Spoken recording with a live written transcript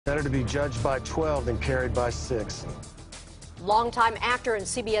Better to be judged by 12 than carried by 6. Longtime actor and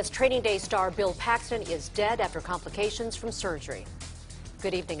CBS Training Day star Bill Paxton is dead after complications from surgery.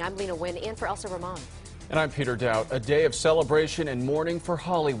 Good evening. I'm Lena Wynn in for Elsa Ramon. And I'm Peter Dowd. A day of celebration and mourning for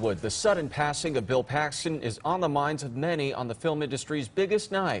Hollywood. The sudden passing of Bill Paxton is on the minds of many on the film industry's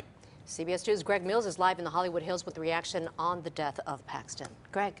biggest night. CBS 2's Greg Mills is live in the Hollywood Hills with the reaction on the death of Paxton.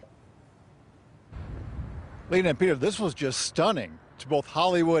 Greg. Lena and Peter, this was just stunning to both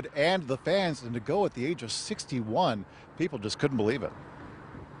Hollywood and the fans, and to go at the age of 61, people just couldn't believe it.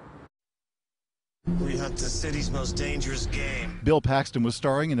 We hunt the city's most dangerous game. Bill Paxton was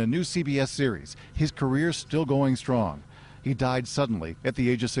starring in a new CBS series. His career still going strong. He died suddenly at the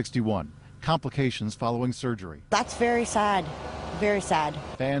age of 61. Complications following surgery. That's very sad. Very sad.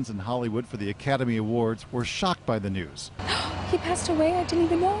 Fans in Hollywood for the Academy Awards were shocked by the news. He passed away? I didn't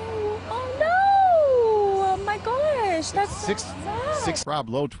even know. Oh no! Oh my gosh, that's so sad. Rob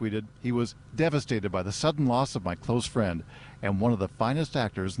Lowe tweeted, "He was devastated by the sudden loss of my close friend and one of the finest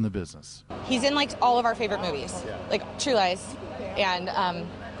actors in the business." He's in like all of our favorite movies, like True Lies and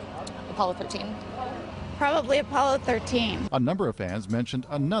Apollo 13. Probably Apollo 13. A number of fans mentioned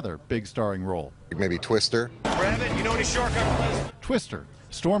another big starring role. Maybe Twister. Rabbit, you know any shortcut plays? Twister,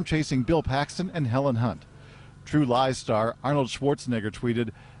 storm chasing Bill Paxton and Helen Hunt. True Lies star Arnold Schwarzenegger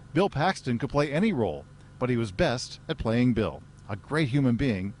tweeted, "Bill Paxton could play any role, but he was best at playing Bill, a great human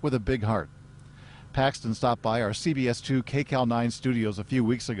being with a big heart." Paxton stopped by our CBS 2 KCAL 9 studios a few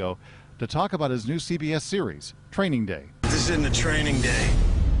weeks ago to talk about his new CBS series, Training Day. This isn't a training day.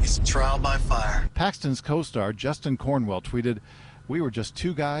 It's a trial by fire. Paxton's co-star Justin Cornwell tweeted, "We were just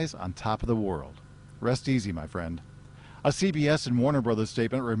two guys on top of the world. Rest easy, my friend." A CBS and Warner Brothers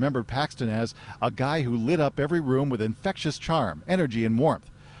statement remembered Paxton as a guy who lit up every room with infectious charm, energy, and warmth,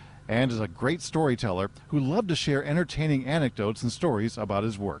 and as a great storyteller who loved to share entertaining anecdotes and stories about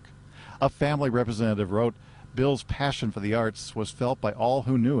his work. A family representative wrote, "Bill's passion for the arts was felt by all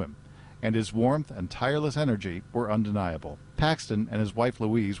who knew him, and his warmth and tireless energy were undeniable." Paxton and his wife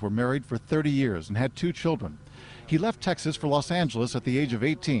Louise were married for 30 years and had 2 children. He left Texas for Los Angeles at the age of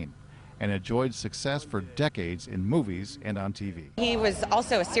 18 and enjoyed success for decades in movies and on TV. He was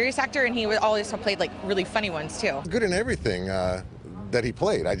also a serious actor, and he also played like really funny ones too. Good in everything that he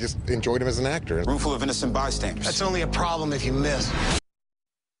played. I just enjoyed him as an actor. Room full of innocent bystanders. That's only a problem if you miss.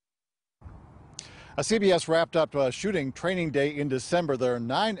 CBS wrapped up shooting Training Day in December. There are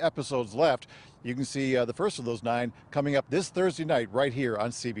 9 episodes left. You can see the first of those 9 coming up this Thursday night right here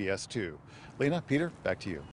on CBS 2. Lena, Peter, back to you.